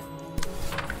see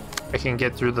if I can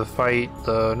get through the fight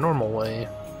the normal way.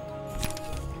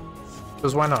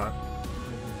 Because why not?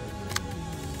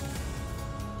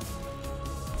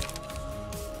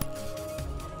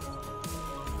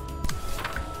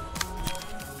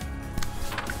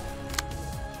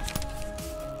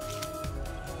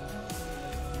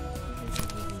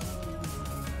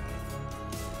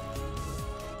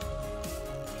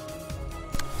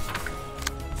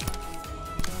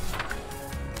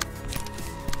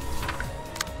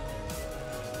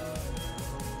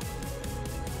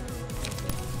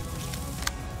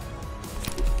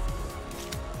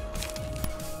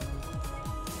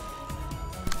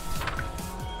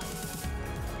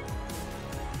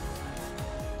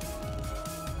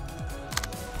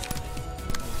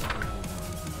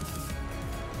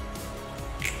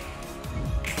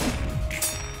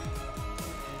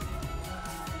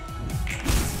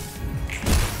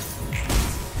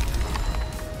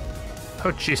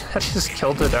 Oh jeez, I just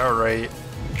killed it outright.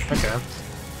 Okay.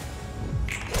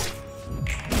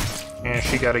 And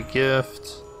she got a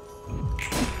gift.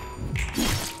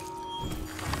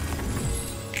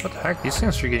 What the heck? These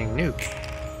things are getting nuked.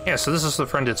 Yeah, so this is the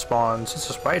friend it spawns. It's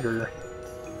a spider.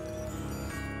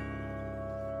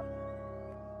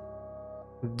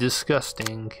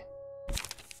 Disgusting.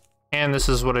 And this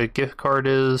is what a gift card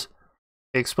is.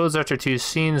 It explodes after 2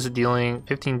 scenes, dealing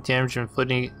 15 damage,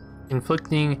 inflicting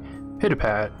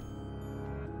Pitapat.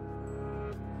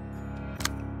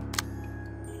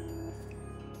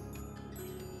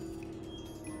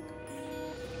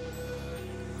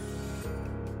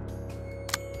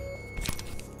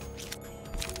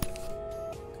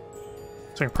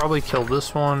 So I can probably kill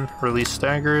this one, or at least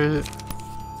stagger it.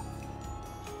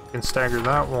 I can stagger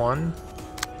that one.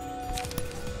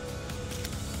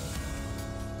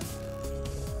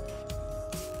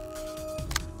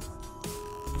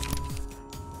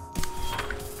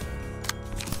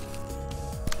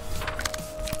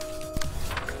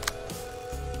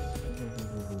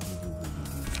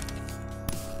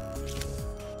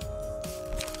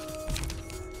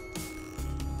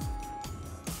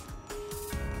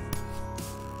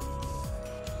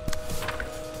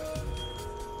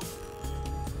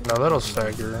 Now that'll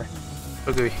stagger.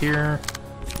 I'll go here.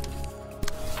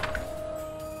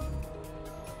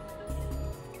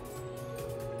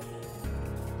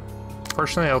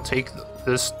 Fortunately, I'll take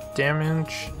this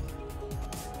damage.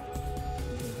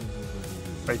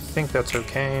 I think that's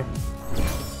okay.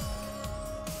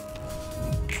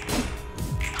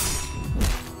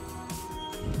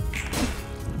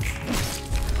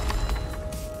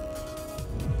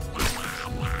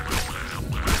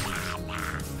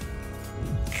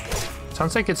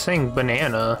 Sounds like it's saying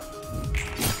banana.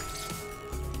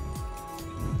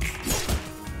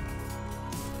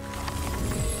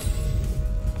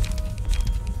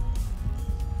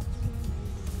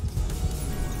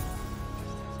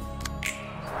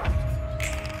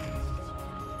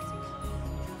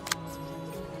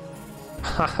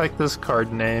 I like this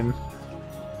card name.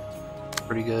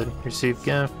 Pretty good. Receive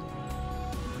gift.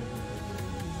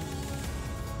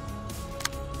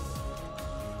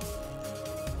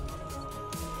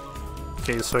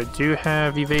 Okay, so I do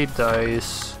have evade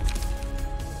dice.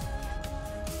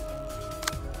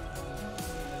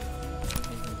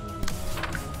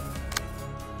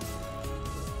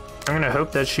 I'm gonna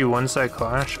hope that she wins that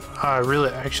clash.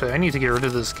 Actually, I need to get rid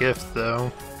of this gift,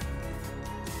 though.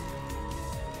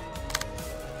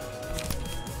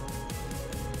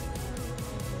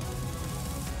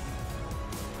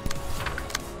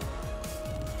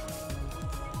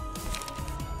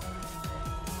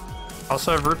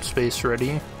 Also have rip space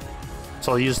ready,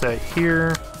 so I'll use that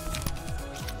here.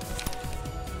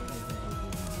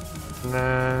 And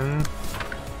then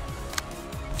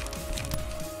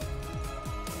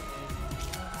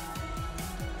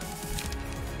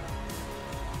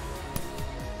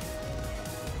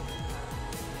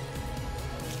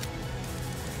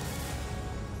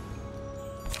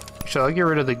actually, I'll get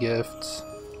rid of the gifts.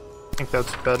 I think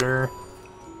that's better.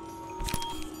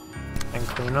 And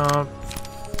clean up.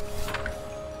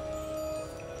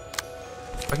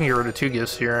 I can get rid of 2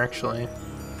 gifts here, actually.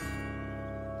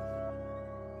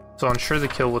 So I'll ensure the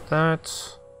kill with that.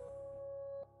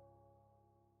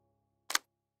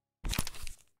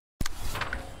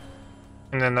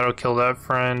 And then that'll kill that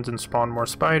friend and spawn more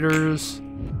spiders.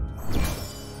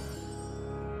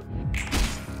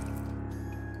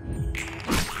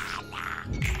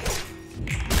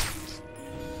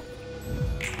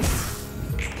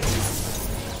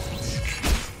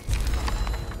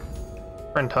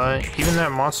 Friend hut. Even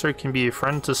that monster can be a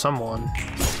friend to someone.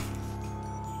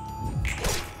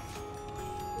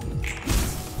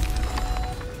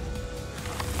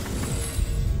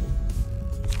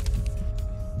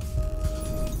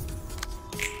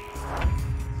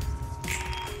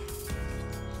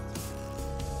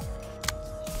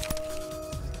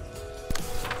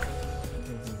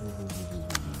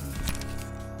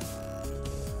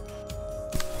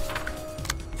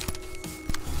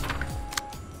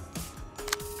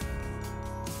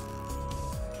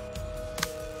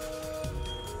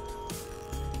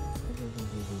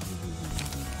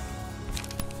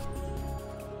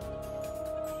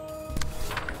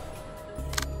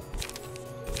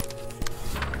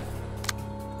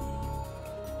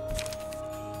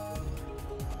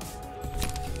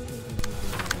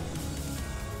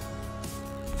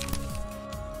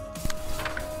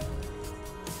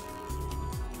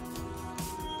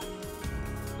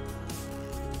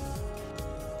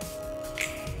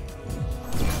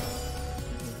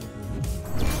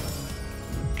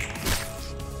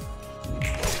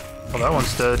 Oh, that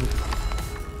one's dead.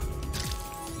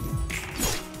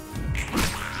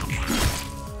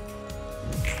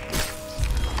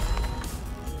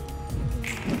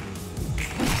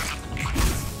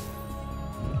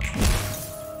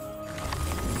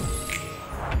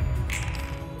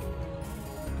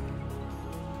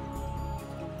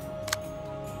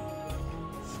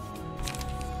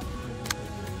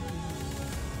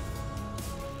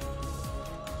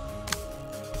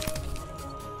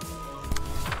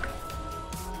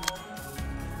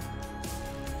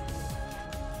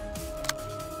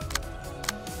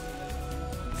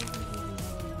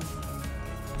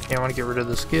 Okay, I want to get rid of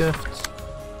this gift.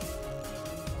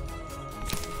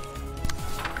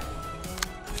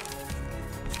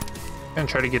 And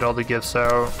try to get all the gifts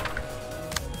out.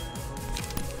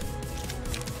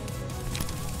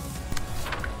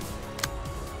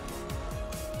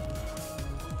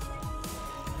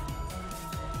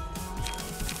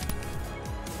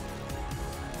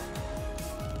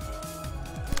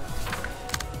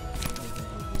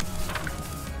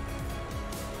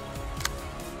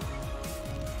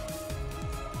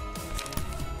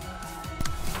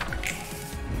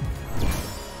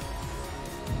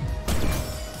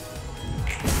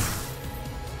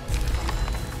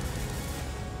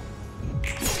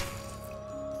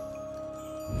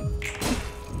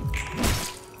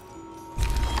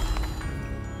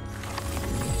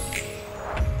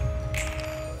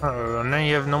 Oh, now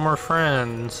you have no more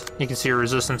friends. You can see her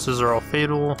resistances are all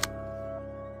fatal.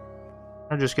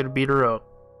 I'm just gonna beat her up.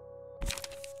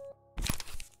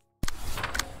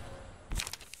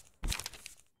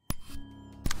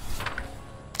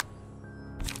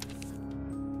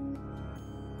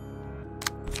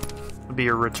 It'll be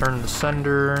a return to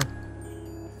sender.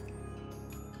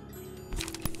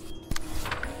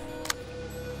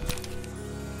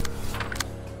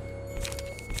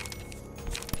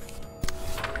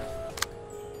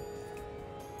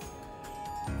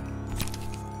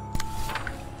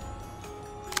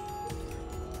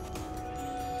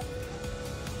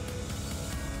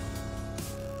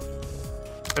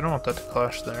 I don't want that to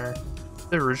clash there.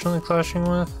 They originally clashing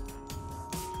with?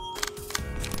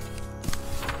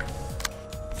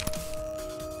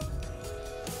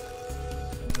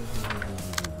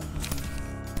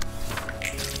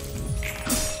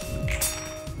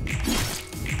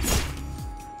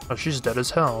 Oh, she's dead as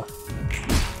hell.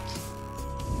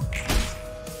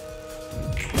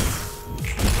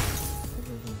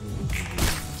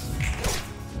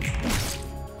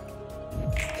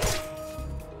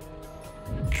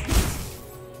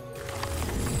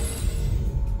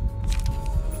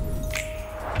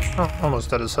 Oh, almost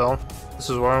dead as hell. This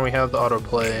is why we have the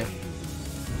autoplay.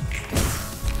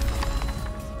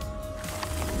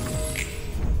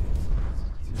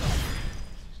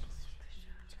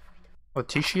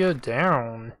 Laetitia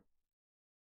down.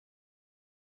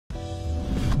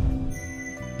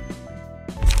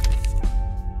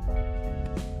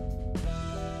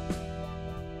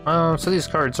 So these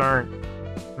cards aren't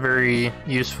very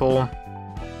useful.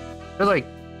 They're like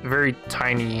very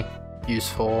tiny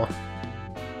useful.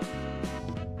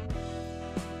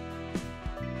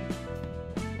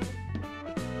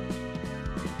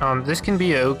 This can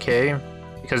be okay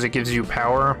because it gives you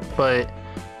power, but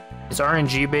it's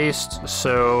RNG based,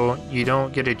 so you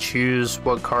don't get to choose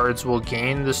what cards will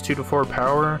gain this 2 to 4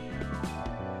 power.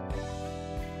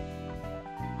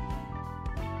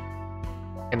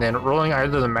 And then rolling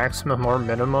either the maximum or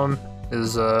minimum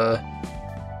is, don't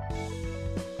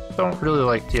really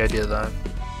like the idea of that.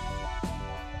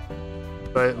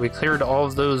 But we cleared all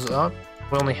of those up.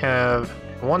 We only have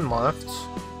one left,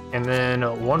 and then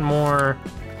one more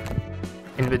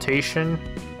invitation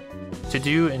to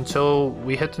do until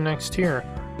we hit the next tier.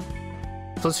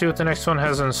 So let's see what the next one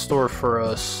has in store for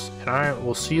us, and I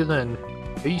will see you then.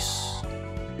 Peace.